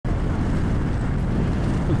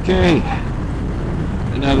Okay,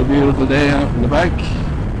 another beautiful day out in the bike.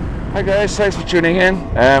 Hi guys, thanks for tuning in.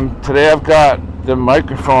 Today I've got the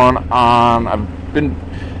microphone on.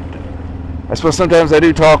 I suppose sometimes I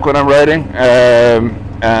do talk when I'm riding,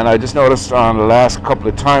 and I just noticed on the last couple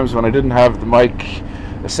of times when I didn't have the mic,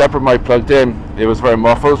 a separate mic plugged in, it was very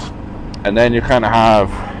muffled, and then you kind of have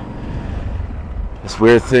this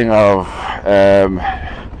weird thing of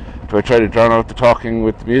do I try to drown out the talking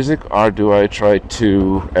with the music, or do I try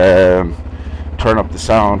to turn up the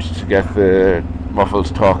sound to get the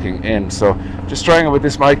muffled talking in? So just trying it with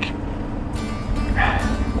this mic.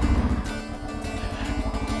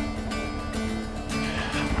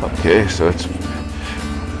 Okay, so it's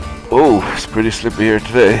pretty slippy here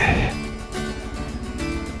today.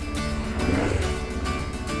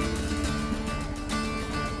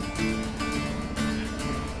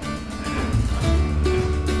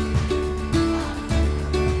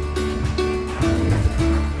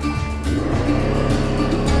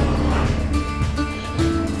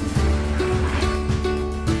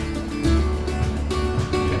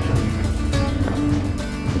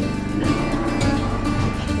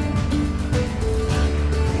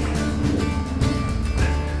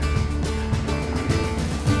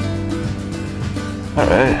 All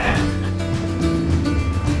right.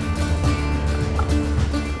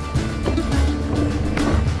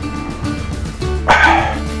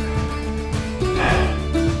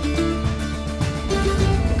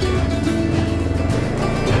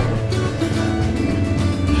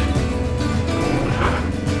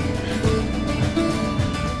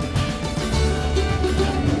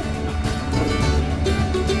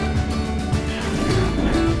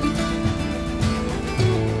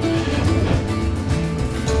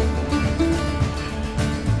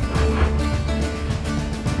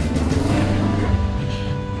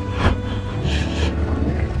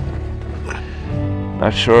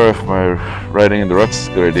 Not sure if my riding in the ruts is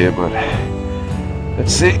a good idea, but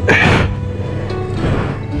let's see.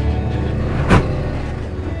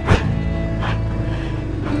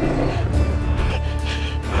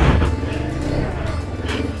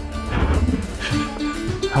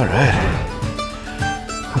 All right.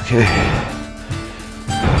 Okay.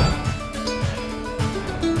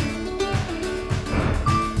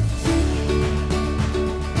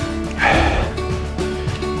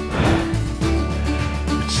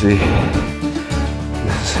 See,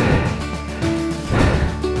 this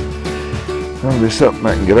is gonna be something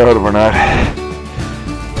I can get out of or not.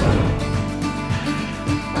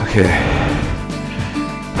 Okay,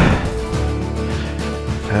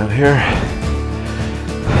 down here.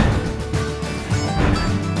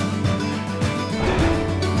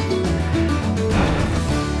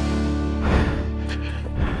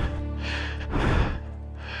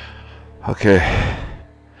 Okay,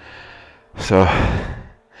 so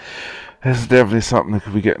this is definitely something that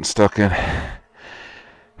could be getting stuck in.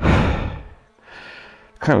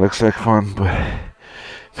 Kind of looks like fun, but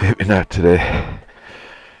maybe not today.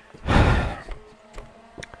 I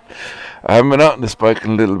haven't been out on this bike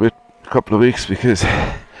in a couple of weeks, because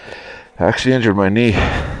I actually injured my knee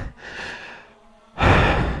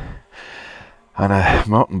on a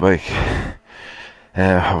mountain bike,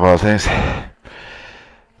 of all things.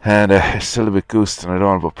 And it's still a bit goosed, and I don't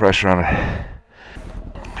want to put pressure on it.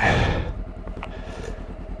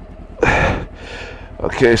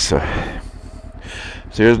 Okay, so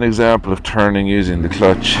here's an example of turning using the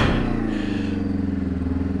clutch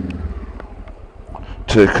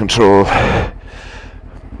to control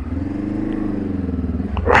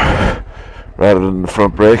rather than the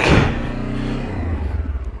front brake.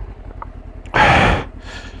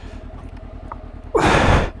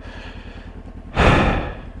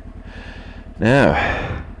 Now,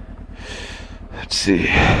 let's see.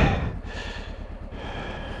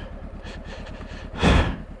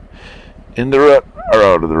 In the rut or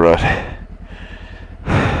out of the rut?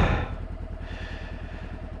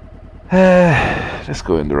 Let's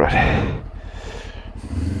go in the rut.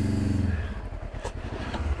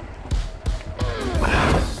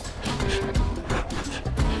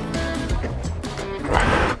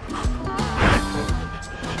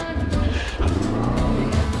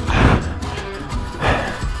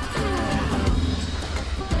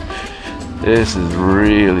 This is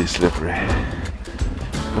really slippery,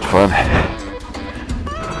 but fun.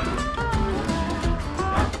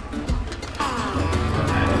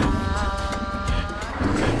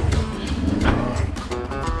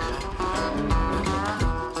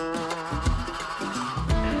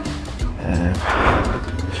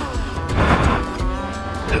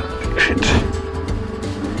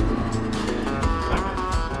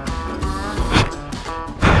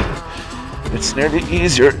 it's nearly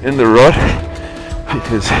easier in the rut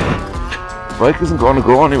because the bike isn't going to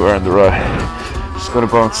go anywhere in the rut. It's just going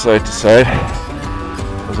to bounce side to side.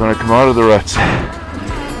 Because when I come out of the ruts,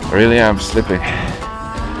 I really am slipping.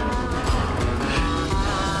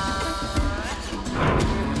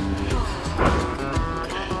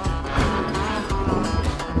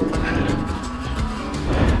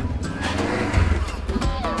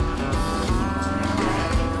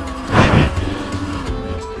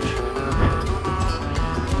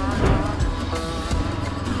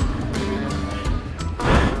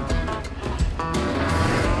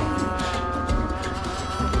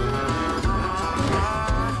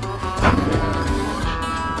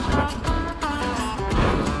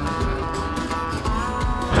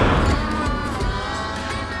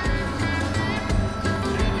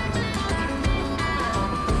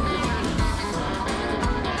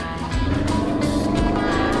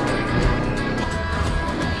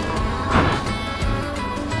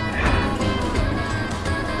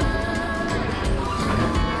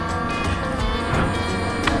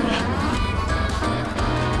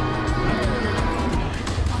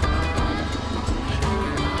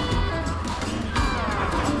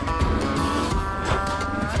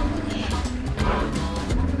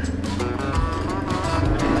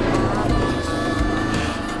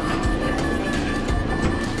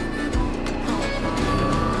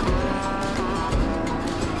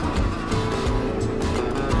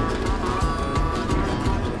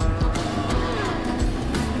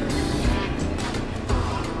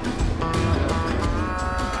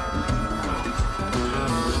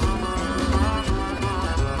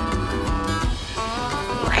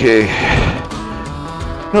 Okay.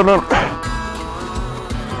 No.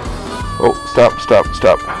 Oh, stop.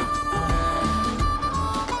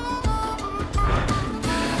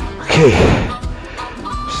 Okay.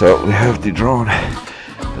 So we have the drone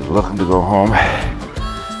is looking to go home.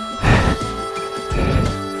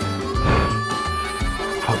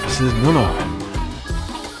 Oh, this is Nuna.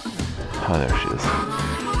 Oh, there she is.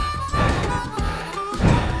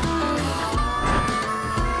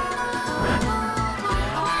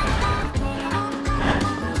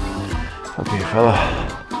 Okay, fella.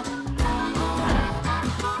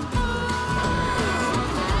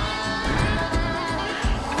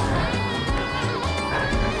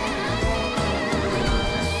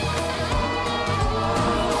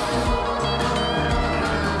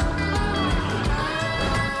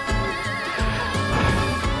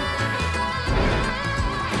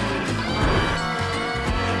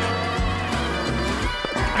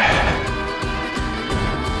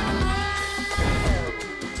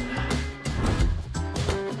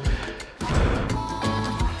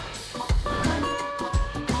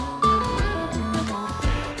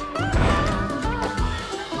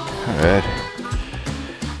 Alright.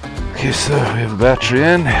 Okay, so we have a battery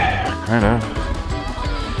in, kind of.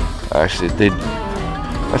 Actually,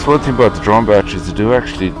 that's one thing about the drone batteries, they do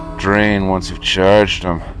actually drain once you've charged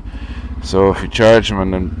them. So if you charge them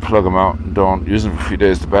and then plug them out and don't use them for a few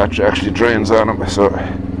days, the battery actually drains on them. So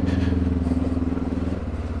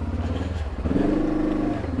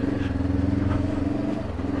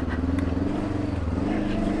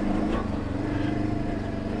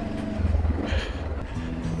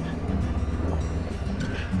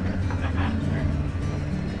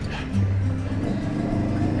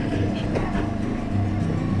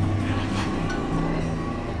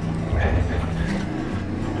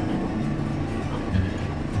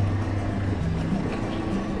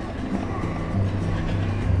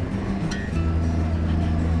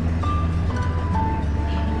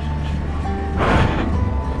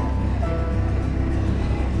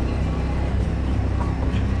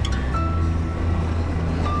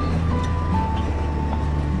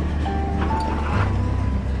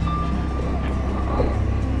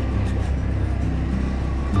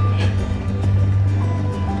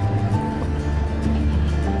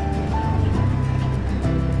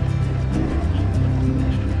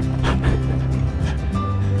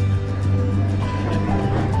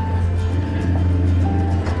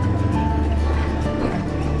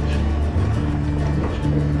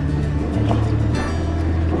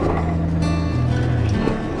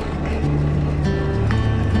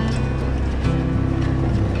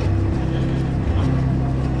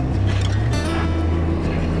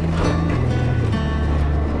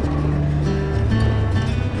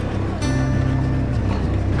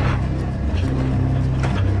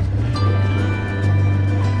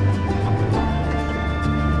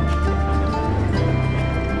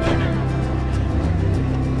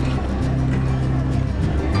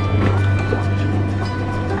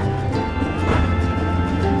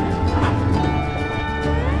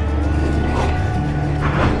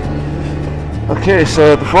Okay,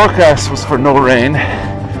 so the forecast was for no rain,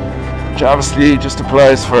 which obviously just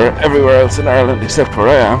applies for everywhere else in Ireland except where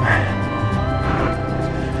I am.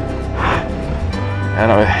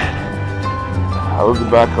 Anyway, I will be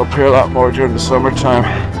back up here a lot more during the summertime,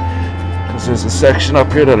 because there's a section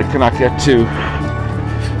up here that I cannot get to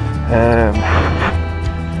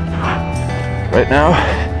right now,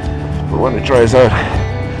 but when it dries out,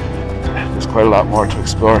 there's quite a lot more to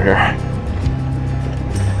explore here.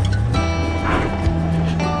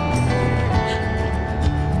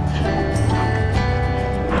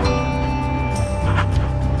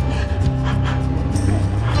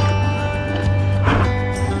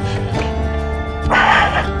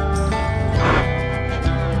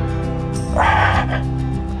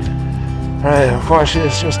 Right, unfortunately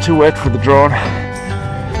it's just too wet for the drone.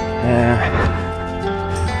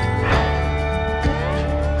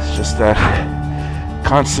 It's just that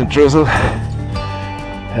constant drizzle.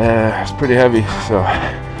 It's pretty heavy, so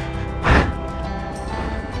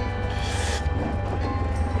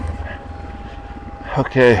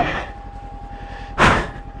okay.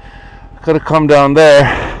 Could have come down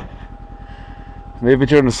there. Maybe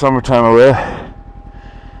during the summertime I will,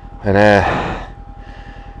 but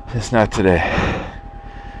it's not today.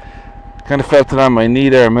 Kind of felt it on my knee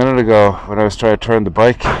there a minute ago when I was trying to turn the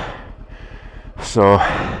bike. So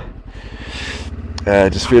I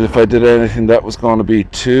just feel if I did anything that was going to be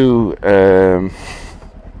too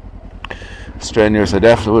strenuous, I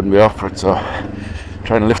definitely wouldn't be up for it. So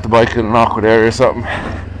trying to lift the bike in an awkward area or something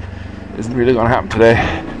isn't really going to happen today.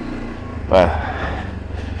 Well,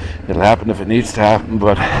 it'll happen if it needs to happen,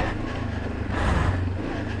 but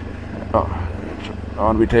I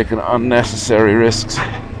want to be taking unnecessary risks.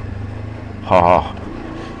 Haha.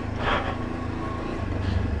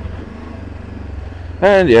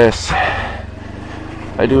 And yes,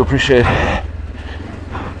 I do appreciate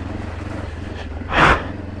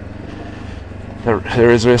there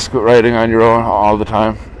is risk with riding on your own all the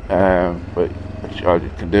time, but all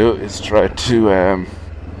you can do is try to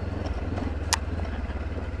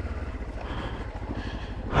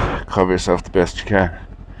cover yourself the best you can.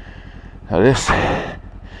 Now this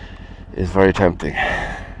is very tempting.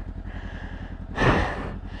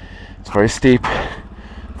 It's very steep,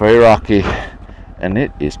 very rocky, and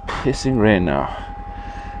it is pissing rain now.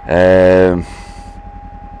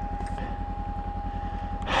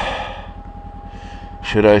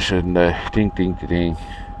 Should I, shouldn't I? Ding, ding, ding.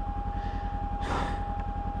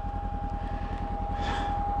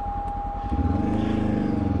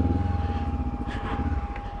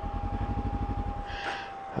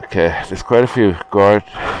 Okay, there's quite a few gorge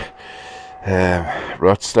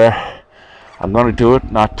ruts there. I'm going to do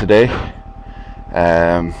it, not today.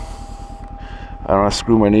 I don't want to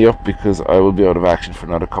screw my knee up because I will be out of action for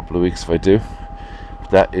another couple of weeks if I do. But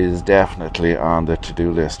that is definitely on the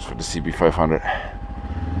to-do list for the CB500.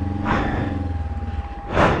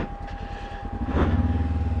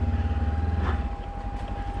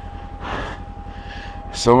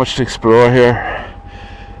 So much to explore here.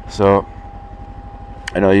 So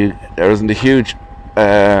I know there isn't a huge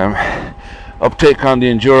uptake on the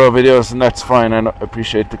enduro videos, and that's fine. I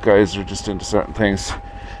appreciate the guys are just into certain things,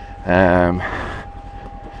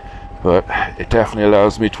 but it definitely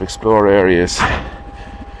allows me to explore areas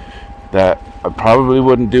that I probably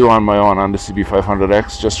wouldn't do on my own on the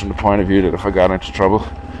CB500X, just from the point of view that if I got into trouble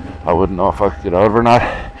I wouldn't know if I could get out or not.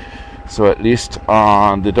 So at least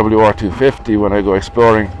on the WR250, when I go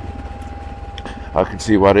exploring, I can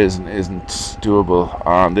see what is and isn't doable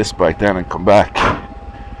on this bike then and come back.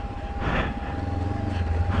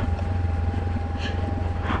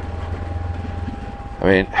 I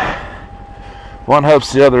mean, one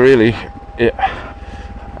helps the other really. I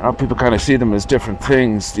know people kind of see them as different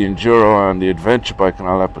things, the enduro and the adventure bike and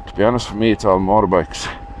all that, but to be honest, for me it's all motorbikes.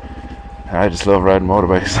 I just love riding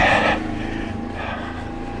motorbikes.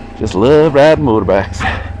 Just love riding motorbikes.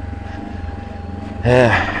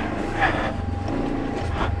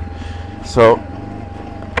 So,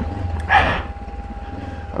 I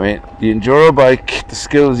mean, the enduro bike, the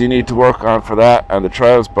skills you need to work on for that, and the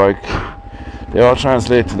trials bike, they all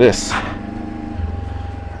translate to this.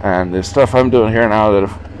 And the stuff I'm doing here now, that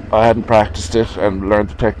if I hadn't practiced it and learned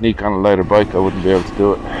the technique on a lighter bike, I wouldn't be able to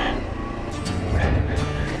do it.